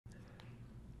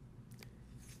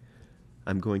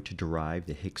I'm going to derive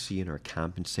the Hicksian or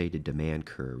compensated demand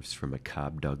curves from a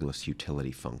Cobb-Douglas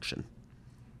utility function.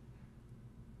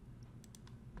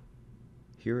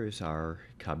 Here is our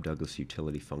Cobb-Douglas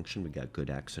utility function. We got good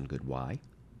X and good Y.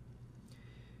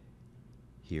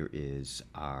 Here is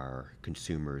our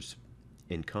consumer's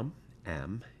income,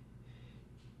 M,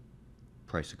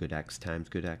 price of good X times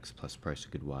good X plus price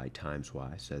of good Y times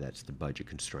Y, so that's the budget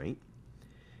constraint.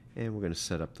 And we're going to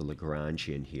set up the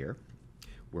Lagrangian here,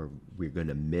 where we're going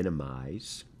to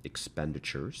minimize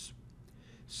expenditures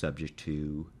subject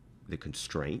to the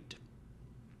constraint.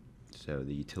 So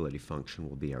the utility function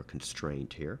will be our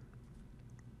constraint here.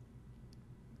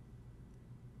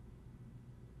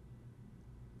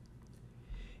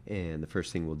 And the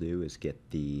first thing we'll do is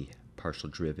get the partial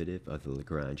derivative of the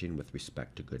Lagrangian with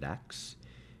respect to good X.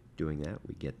 Doing that,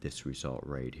 we get this result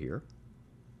right here,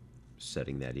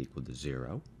 setting that equal to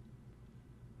 0.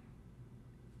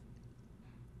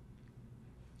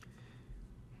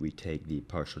 We take the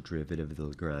partial derivative of the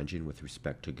Lagrangian with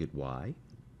respect to good Y,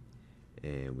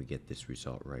 and we get this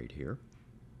result right here.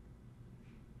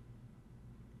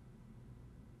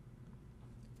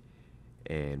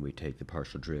 And we take the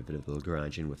partial derivative of the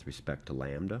Lagrangian with respect to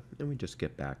lambda, and we just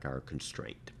get back our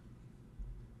constraint.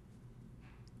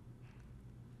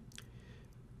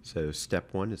 So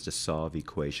step 1 is to solve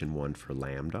equation 1 for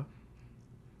lambda.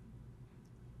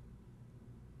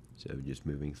 So just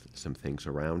moving some things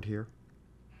around here.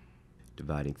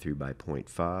 Dividing through by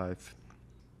 0.5.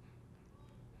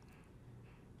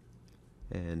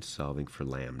 And solving for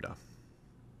lambda.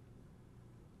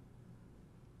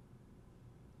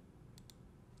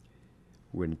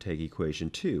 We're going to take equation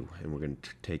 2, and we're going to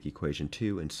take equation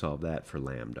 2 and solve that for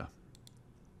lambda.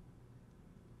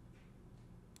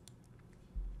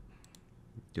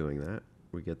 Doing that,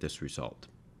 we get this result.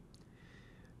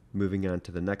 Moving on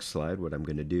to the next slide, what I'm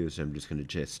going to do is I'm just going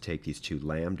to take these two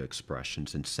lambda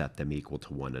expressions and set them equal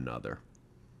to one another.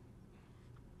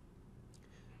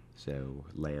 So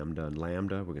lambda and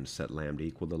lambda, we're going to set lambda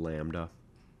equal to lambda,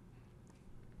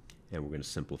 and we're going to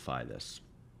simplify this.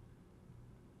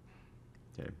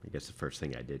 Okay, I guess the first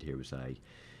thing I did here was I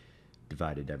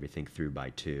divided everything through by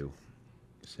 2,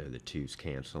 so the 2's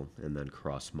cancel, and then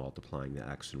cross multiplying the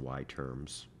x and y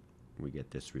terms, we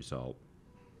get this result.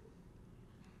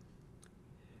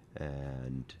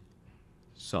 And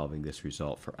solving this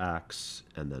result for x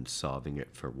and then solving it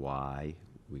for y,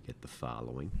 we get the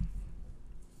following.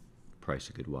 Price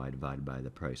of good y divided by the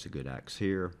price of good x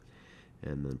here,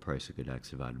 and then price of good x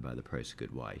divided by the price of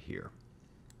good y here.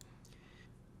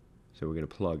 So we're going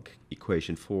to plug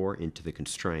equation 4 into the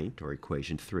constraint, or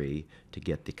equation 3, to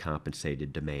get the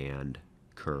compensated demand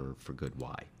curve for good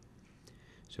y.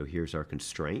 So here's our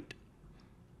constraint.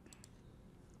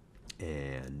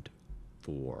 And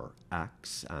for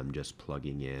x, I'm just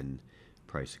plugging in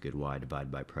price of good y divided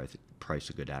by price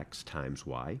of good x times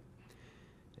y.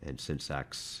 And since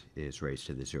x is raised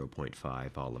to the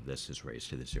 0.5, all of this is raised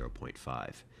to the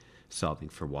 0.5. Solving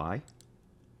for y.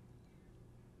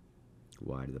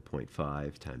 Y to the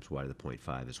 0.5 times y to the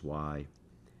 0.5 is y.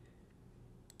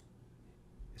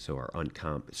 So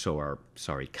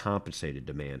our compensated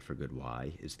demand for good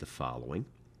y is the following.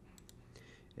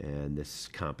 And this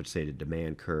compensated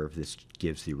demand curve, this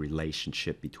gives the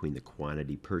relationship between the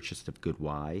quantity purchased of good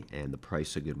y and the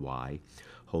price of good y,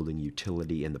 holding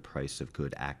utility and the price of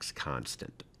good x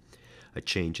constant. A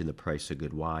change in the price of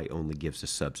good y only gives a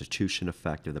substitution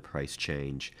effect of the price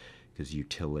change, because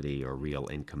utility or real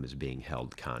income is being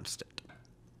held constant.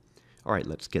 All right,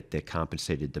 let's get the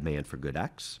compensated demand for good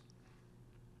x.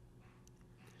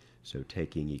 So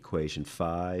taking equation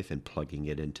 5 and plugging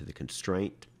it into the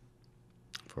constraint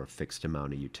for a fixed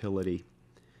amount of utility.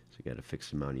 So we got a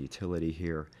fixed amount of utility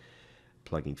here.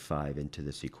 Plugging 5 into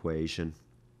this equation,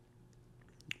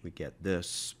 we get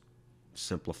this.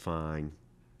 Simplifying,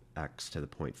 x to the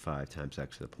 0.5 times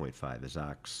x to the 0.5 is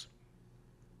x.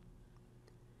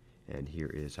 And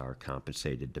here is our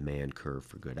compensated demand curve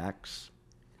for good x.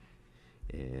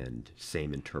 And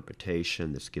same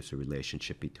interpretation. This gives a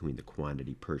relationship between the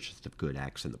quantity purchased of good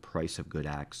x and the price of good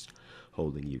x,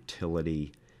 holding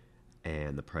utility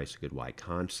and the price of good y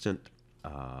constant.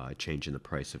 A change in the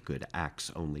price of good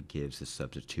x only gives the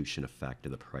substitution effect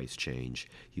of the price change.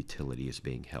 Utility is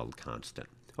being held constant.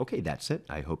 Okay, that's it.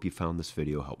 I hope you found this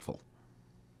video helpful.